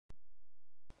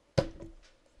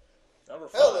Number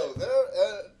 5. Hello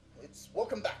there, it's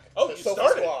welcome back. Oh, to you Sofa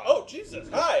started. Squad. Oh, Jesus.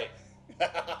 Hi.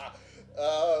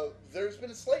 There's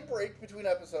been a slight break between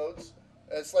episodes.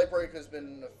 A slight break has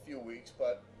been a few weeks,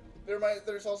 but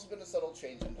there's also been a subtle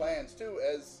change in plans too.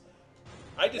 As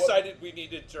I decided we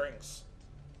needed drinks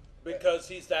because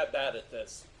he's that bad at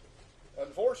this.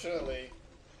 unfortunately,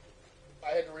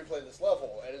 I had to replay this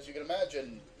level, and as you can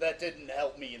imagine, that didn't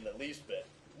help me in the least bit.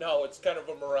 No, it's kind of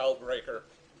a morale breaker.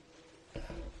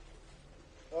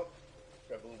 Oh,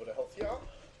 grab a little bit of health here.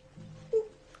 Boop.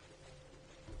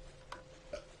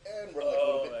 And run like a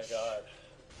little Oh bit. my god.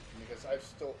 Because I've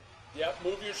still... Yep,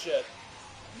 move your shit.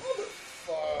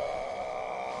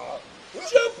 Motherfucker!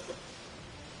 Jump!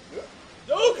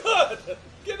 Oh god!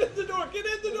 Get in the door! Get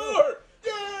in the door!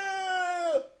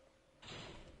 Yeah!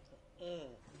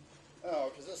 Oh,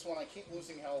 because this one I keep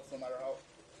losing health no matter how...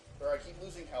 Or I keep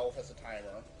losing health as a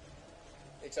timer.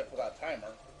 Except without timer.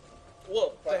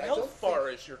 Well, But the I how don't far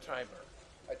is your timer?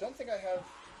 I don't think I have...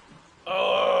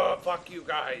 Oh, fuck you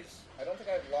guys. I don't think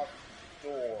I have locked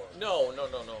door. No.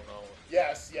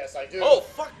 Yes, I do. Oh,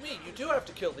 fuck me. You do have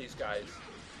to kill these guys.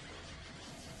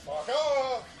 Fuck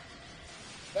off!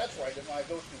 That's right, and when I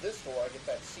go through this door, I get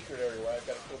that secret area where I've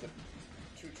got to kill the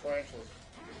two tarantulas.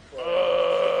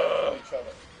 Kill each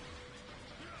other.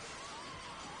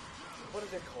 What are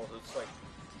they called? It's like...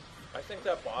 I think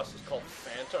that boss is called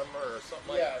Phantom or something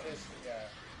like Yeah, that. it is, yeah.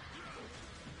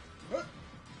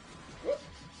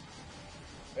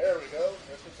 There we go.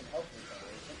 There's been some health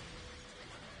regeneration.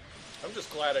 I'm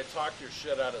just glad I talked your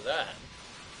shit out of that.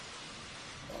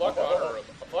 Fuck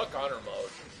honor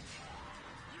mode.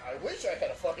 I wish I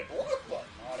had a fucking block button,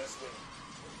 honestly.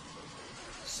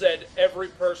 Said every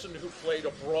person who played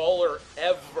a brawler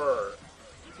ever.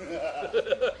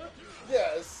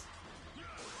 Yes.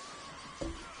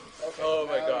 Okay, Oh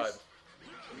my now god. he's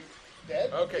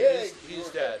dead? Okay, Yay, he's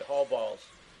you dead. Haul balls.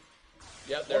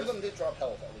 Yeah, One there's. of them did drop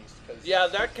health at least. Cause, Yeah,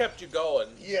 that kept you going.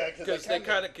 Yeah, because they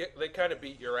kind of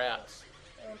beat your ass.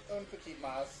 Un petit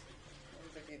mas. Un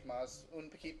petit mas. Un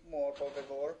petit more, por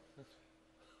favor.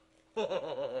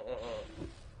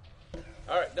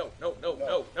 All right, no,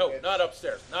 it's- not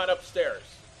upstairs, not upstairs.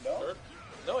 No?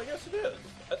 No, I guess it is.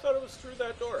 I thought it was through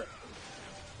that door.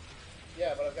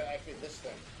 Yeah, but I've got to activate this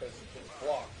thing because it's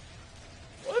blocked.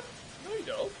 What? No, you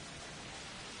don't.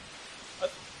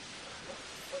 What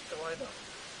do I know?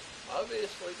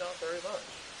 Obviously not very much.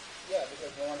 Yeah,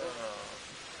 because no wonder.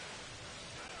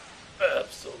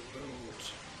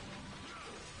 Absolute.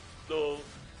 No.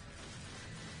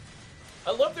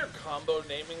 I love their combo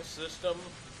naming system.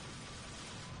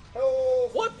 Oh,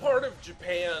 What part of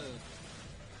Japan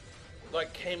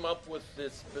like came up with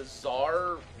this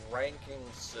bizarre ranking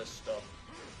system?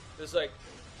 It's like,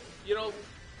 you know,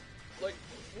 like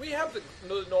we have the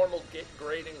normal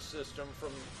grading system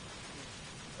from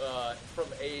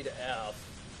A to F,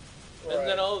 Right. and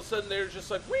then all of a sudden they're just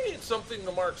like, we need something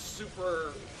to mark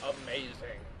super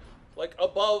amazing, like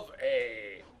above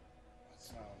A.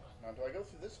 Now, do I go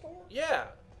through this door? Yeah.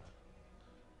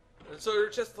 And so they're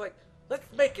just like, let's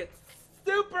make it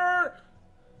super.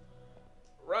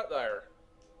 Right there.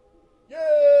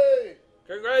 Yay!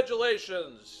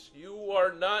 Congratulations, you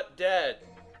are not dead.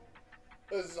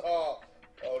 Huzzah!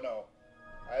 Oh no.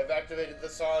 I have activated the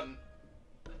sun.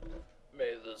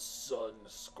 May the sun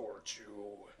scorch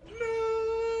you. No!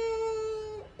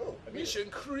 Oh, I mean, Mission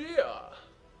clear.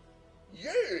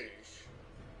 yes!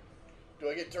 Do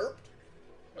I get derped?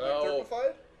 Am I Oh.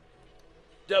 derpified?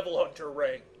 Devil Hunter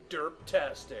rank. Derp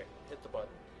tastic. Hit the button.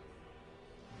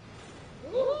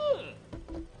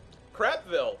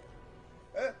 Crapville.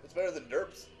 It's better than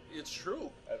derps. It's true.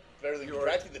 It's better than You're-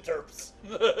 contracting the derps.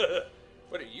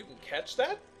 What, you can catch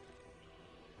that?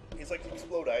 It's like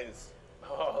exploditis.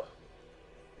 Oh,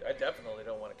 I definitely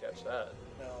don't want to catch that.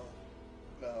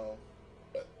 No.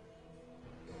 But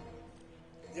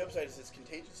the upside is this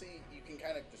contagiously, you can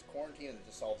kind of just quarantine and it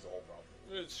just solves the whole problem.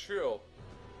 It's true.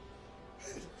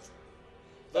 The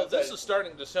Though this upside- is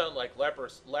starting to sound like leper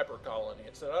colony,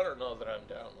 so I don't know that I'm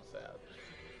down with that.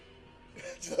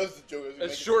 That was the joke I was A gonna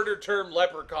make. shorter term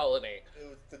leper colony.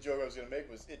 The joke I was going to make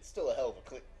was, it's still a hell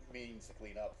of a means to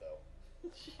clean up, though.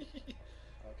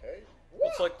 Okay.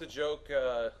 It's like the joke,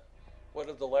 what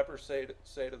did the leper say to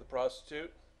the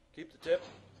prostitute? Keep the tip?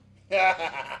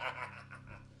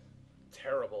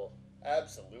 Terrible.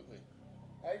 Absolutely.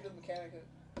 Active mechanism.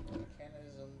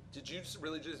 Did you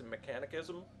really just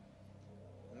mechanicism?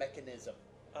 Mechanism.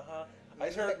 Uh-huh. I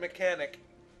heard mechanic.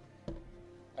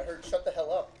 I heard shut the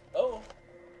hell up. Oh.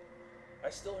 I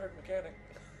still heard mechanic.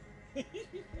 No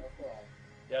problem.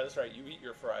 Yeah, that's right. You eat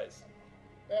your fries.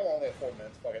 Yeah, we're only at 4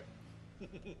 minutes. Fuck it.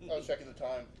 I was checking the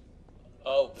time.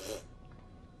 Oh.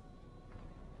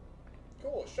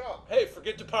 Cool, shop. Hey,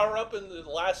 forget to power up in the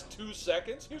last 2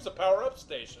 seconds? Here's a power-up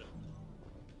station.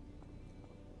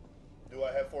 Do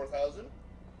I have 4,000?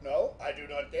 No, I do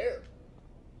not care.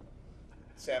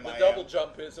 Sam, The I double am.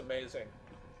 jump is amazing.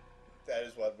 That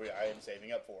is what I am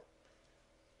saving up for.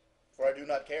 For I do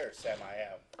not care, Sam, I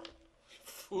am.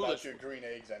 Foolish. About your green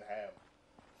eggs and ham.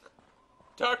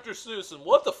 Dr. Seuss,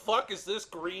 what the fuck is this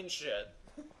green shit?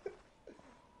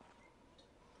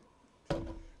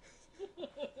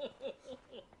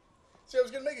 See, I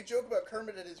was going to make a joke about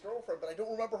Kermit and his girlfriend, but I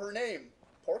don't remember her name.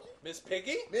 Porky? Miss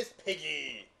Piggy? Miss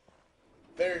Piggy.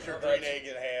 There's your Oh, green that's- egg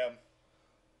and ham.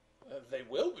 They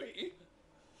will be.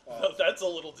 Oh. That's a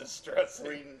little distressing.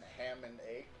 Green ham and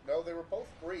egg? No, they were both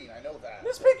green. I know that.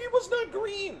 Miss Piggy was not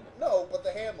green. No, but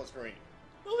the ham was green.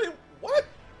 No, they what?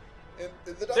 In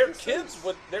the Their Dr. kids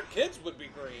Seuss- would be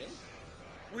green.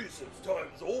 Recess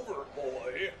time's over,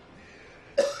 boy.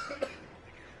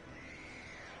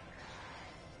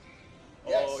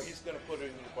 Yes. Oh, he's gonna put it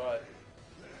in your butt.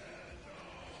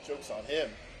 Joke's on him.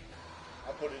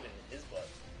 I'll put it in his butt.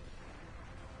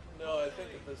 No, I think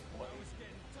at this point.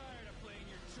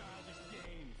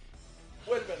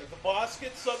 Wait a minute, the boss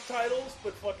gets subtitles,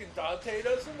 but fucking Dante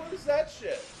doesn't? What is that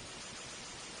shit?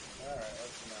 Alright,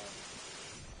 let's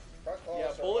know. Front claws Yeah,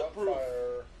 are bulletproof. on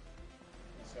fire.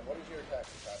 Listen, what is your attack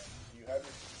pattern? You have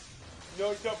your...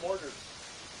 No, he's got mortars.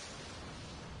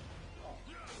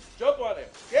 Jump on him.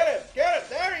 Get him. Get him.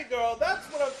 There you go. That's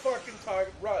what I'm fucking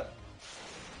talking. Run.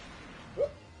 Whoop.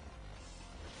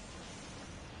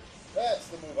 That's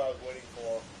the move I was waiting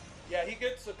for. Yeah, he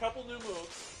gets a couple new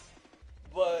moves,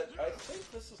 but I think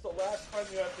this is the last time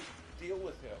you have to deal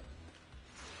with him.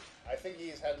 I think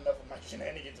he's had enough of my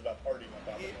shenanigans about partying on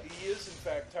top of him. He is, in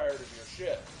fact, tired of your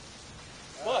shit.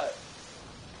 But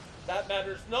that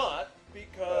matters not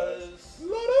because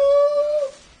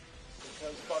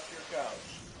fuck your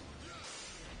couch.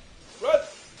 Run!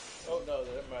 Oh no,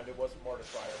 never mind. It wasn't mortar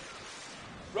fire.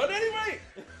 Run anyway!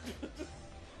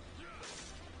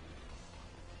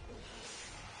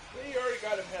 You already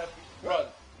got him happy. Run.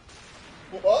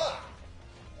 Whoa.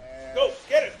 And Go,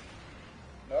 get him!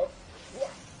 Nope. Whoa.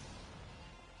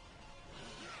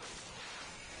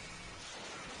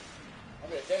 I'm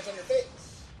gonna dance on your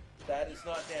face. That is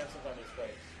not dancing on his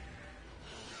face.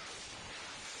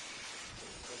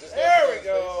 Is this There dancing on we his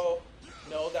go!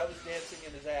 No, that was dancing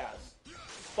in his ass.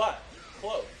 But,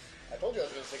 close. face? I told you I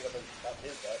was gonna stick it up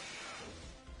his butt.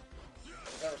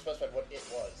 I never specified what it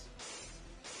was.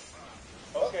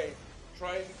 Okay,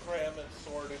 trying to cram a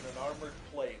sword in an armored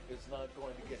plate is not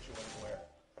going to get you anywhere.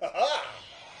 Ha-ha!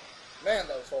 Man,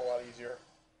 that was a whole lot easier.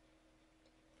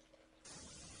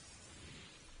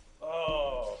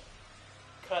 Oh,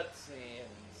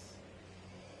 cutscenes.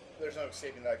 There's no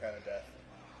escaping that kind of death.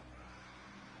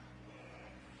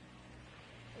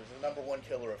 There's the number one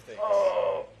killer of things.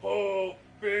 Oh, boo,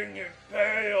 being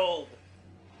impaled.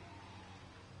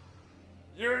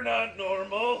 You're not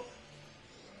normal.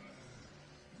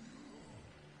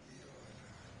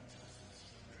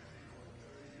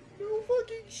 No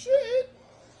fucking shit!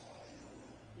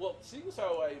 Well, seeing as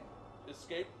how I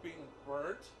escaped being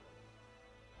burnt,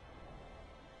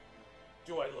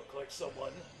 do I look like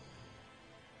someone?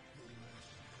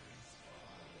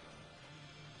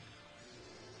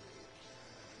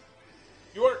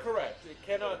 You are correct. It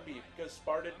cannot be because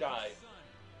Sparta died.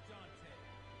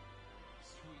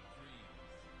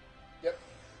 Yep,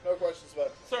 no questions about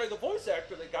it. Sorry, the voice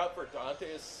actor they got for Dante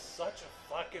is such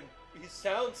a fucking... He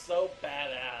sounds so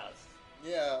badass.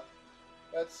 Yeah,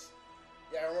 that's...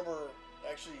 Yeah, I remember,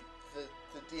 actually,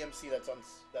 the DMC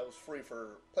that was free for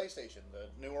PlayStation, the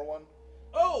newer one.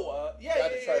 Oh, yeah, I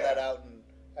had yeah, to try yeah. that out and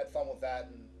had fun with that,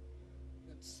 and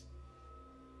it's...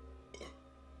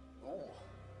 Ooh,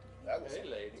 that was... Hey,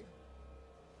 lady.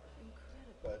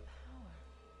 But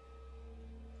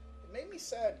it made me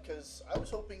sad, because I was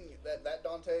hoping that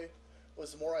Dante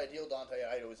was the more ideal Dante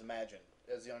I'd always imagined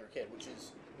as a younger kid, which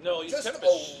is No, he's just kind of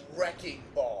a wrecking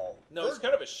ball. No, he's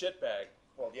kind of a shitbag.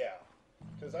 Well, yeah.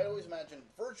 Because I always imagined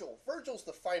Virgil's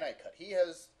the finite cut. He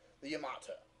has the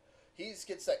Yamata. He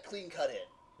gets that clean cut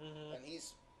in. Mm-hmm. And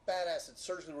he's badass at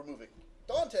surgically removing.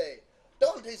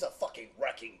 Dante's a fucking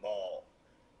wrecking ball.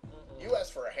 Mm-mm. You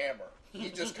asked for a hammer. He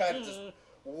just kind of just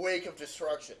wake of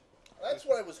destruction. That's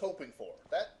what I was hoping for.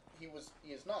 That he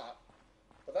is not,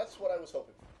 but that's what I was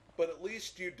hoping for. But at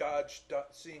least you dodged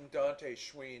seeing Dante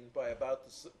Schween by about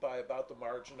the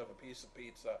margin of a piece of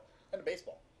pizza. And a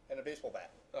baseball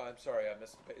bat. Oh, I'm sorry, I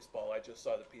missed the baseball. I just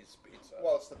saw the piece of pizza.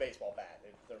 Well, it's the baseball bat.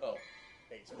 Oh.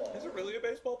 Baseball. Is it really a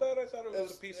baseball bat? I thought it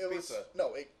was a piece of pizza.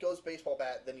 No, it goes baseball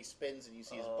bat, then he spins and you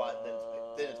see his butt,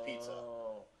 then it's pizza.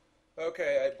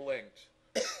 Okay, I blinked.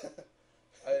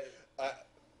 I,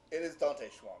 it is Dante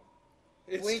Schwung.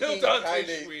 It's Blinking still Dante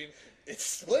kinda- Schween.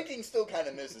 It's Blinking still kind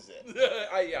of misses it.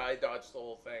 I dodged the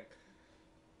whole thing.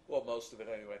 Well, most of it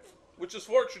anyway. Which is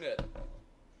fortunate.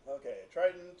 Okay,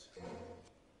 Trident.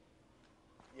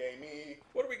 Yay me.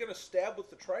 What are we going to stab with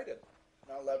the trident?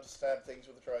 Not allowed to stab things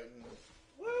with a Trident.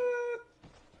 What?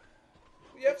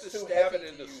 You have It's to too stab heavy it to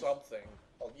into use. something.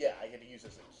 Oh yeah, I get to use it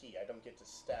as a key. I don't get to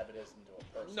stab it as into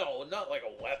a person. No, not like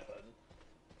a weapon.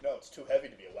 No, it's too heavy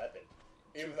to be a weapon.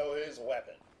 Even though it is a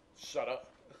weapon. Shut up.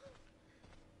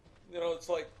 You know, it's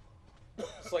like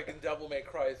in Devil May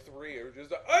Cry 3, or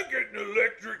just I get an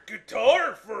electric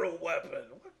guitar for a weapon.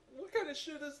 What kind of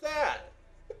shit is that?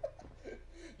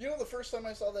 You know, the first time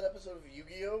I saw that episode of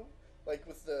Yu-Gi-Oh, like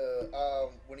with the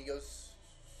when he goes,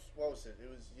 what was it? It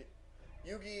was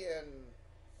Yugi and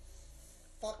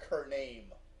fuck her name,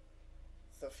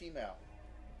 the female.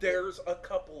 There's a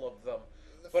couple of them,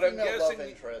 The but I'm female guessing love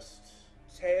interest.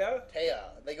 Taya.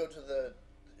 Taya. They go to the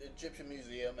Egyptian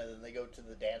Museum, and then they go to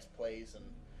the dance place, and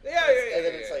Yeah. and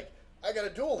then it's like, I got to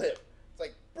duel him. It's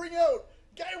like, bring out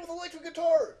guy with electric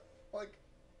guitar. Like,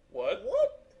 What?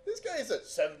 what? This guy is at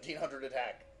 1700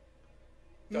 attack.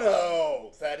 Dumb.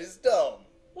 No, that is dumb.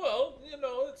 Well, you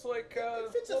know, it's like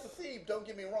If it's a theme, don't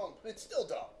get me wrong, but it's still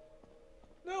dumb.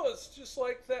 no, it's just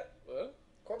like that.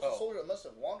 Corpse of Oh. soldier must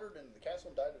have wandered into the castle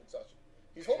and died of exhaustion.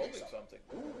 He's holding something.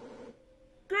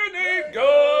 Grenade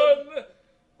gun!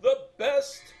 The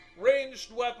best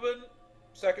ranged weapon,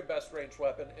 second best ranged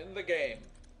weapon in the game.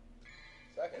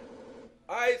 Second.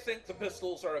 I think the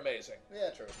pistols are amazing. Yeah,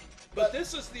 true. But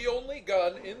this is the only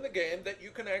gun in the game that you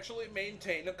can actually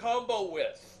maintain a combo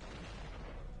with.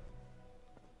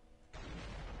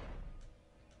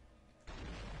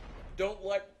 Don't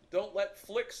let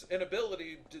Flick's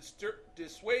inability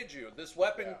dissuade you. This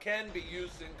weapon Yeah. can be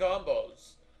used in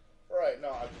combos. Right,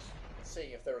 no, I'm just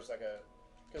seeing if there was like a...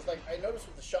 Because, like, I noticed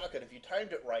with the shotgun, if you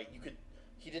timed it right, you could...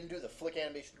 He didn't do the flick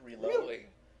animation to reload. Really?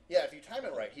 Yeah, if you time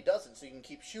it right, he doesn't, so you can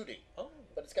keep shooting. Oh.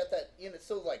 But it's got that... And it's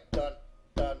still like dun,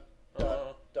 dun, dun,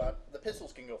 Uh-huh. dun. The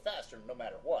pistols can go faster no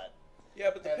matter what. Yeah,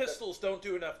 but the And pistols don't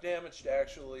do enough damage to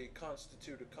actually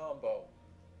constitute a combo.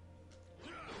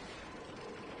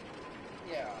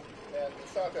 Yeah, and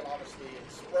the shotgun, honestly,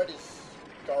 its spread is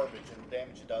garbage, and the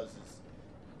damage it does is...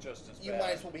 Just as You bad.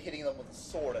 might as well be hitting them with a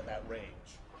sword at that range.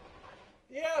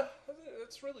 Yeah,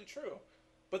 that's really true.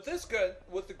 But this gun,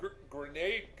 with the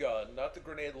grenade gun, not the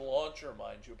grenade launcher,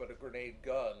 mind you, but a grenade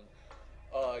gun,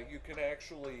 you can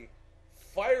actually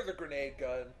fire the grenade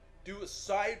gun, do a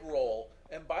side roll,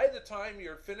 and by the time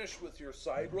you're finished with your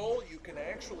side roll, you can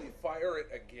actually fire it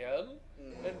again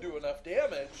and do enough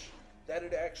damage that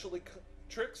it actually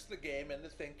tricks the game into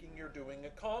thinking you're doing a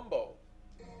combo.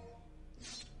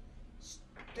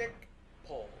 Stick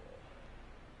pull.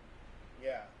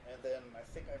 Yeah, and then I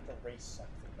think I have to race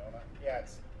something, don't I? Yeah,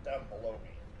 it's down below me.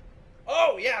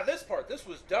 Oh, yeah, this part. This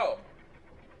was dumb.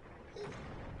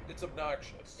 It's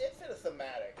obnoxious. It fit a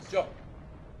thematics. Jump.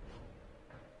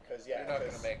 Because, yeah, You're not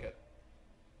going to make it.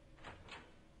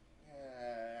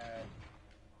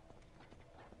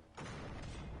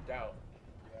 Down.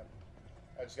 Yep.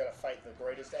 I just gotta fight the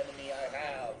greatest enemy I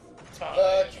have. Time.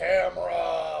 The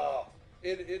camera!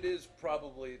 It is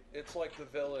probably... It's like the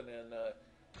villain in...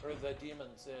 or the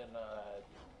demons in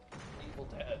Evil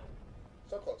Dead.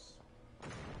 So close.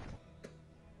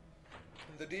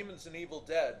 The demons in Evil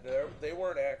Dead, they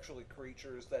weren't actually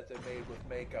creatures that they made with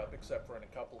makeup, except for in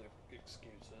a couple of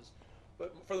excuses.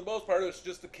 But for the most part, it was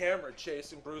just the camera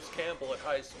chasing Bruce Campbell at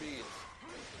high speeds.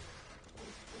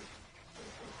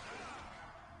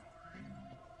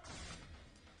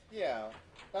 Yeah,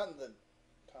 not in the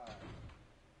time.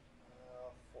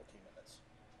 14 minutes.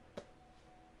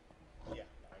 Yeah,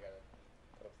 I gotta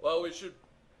put up the... Well, we should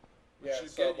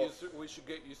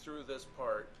get you through this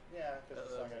part. Yeah, because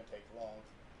it's not gonna take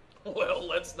long. Well,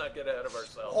 let's not get ahead of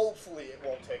ourselves. Hopefully it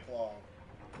won't take long.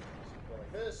 Go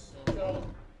like this, jump,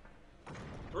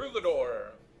 Through the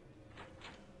door.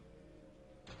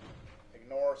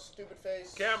 ignore stupid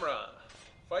face. Camera.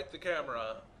 Fight the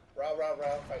camera. Row, row,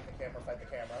 row, fight the camera, fight the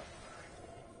camera.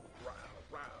 Row,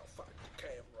 row, fight the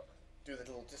camera. Do the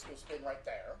little disco spin right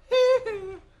there.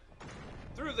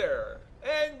 Through there.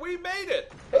 And we made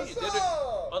it. Hey, you did it.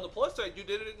 Huzzah! On the plus side, you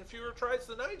did it in fewer tries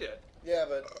than I did. Yeah,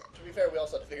 but to be fair, we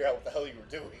also had to figure out what the hell you were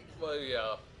doing. Well,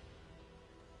 yeah.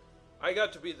 I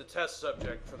got to be the test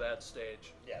subject for that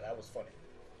stage. Yeah, that was funny.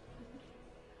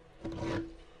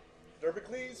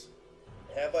 Derbicles?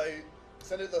 Have I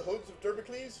ascended the hooves of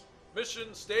Derbicles?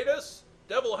 Mission status,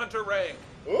 Devil Hunter rank.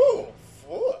 Ooh,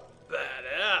 four.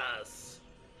 Badass.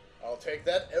 I'll take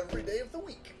that every day of the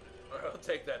week. I'll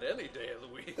take that any day of the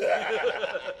week.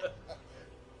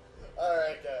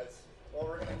 Alright, guys. Well,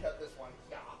 we're gonna cut this one.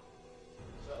 Yeah.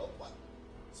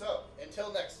 So,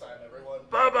 until next time, everyone.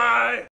 Bye bye.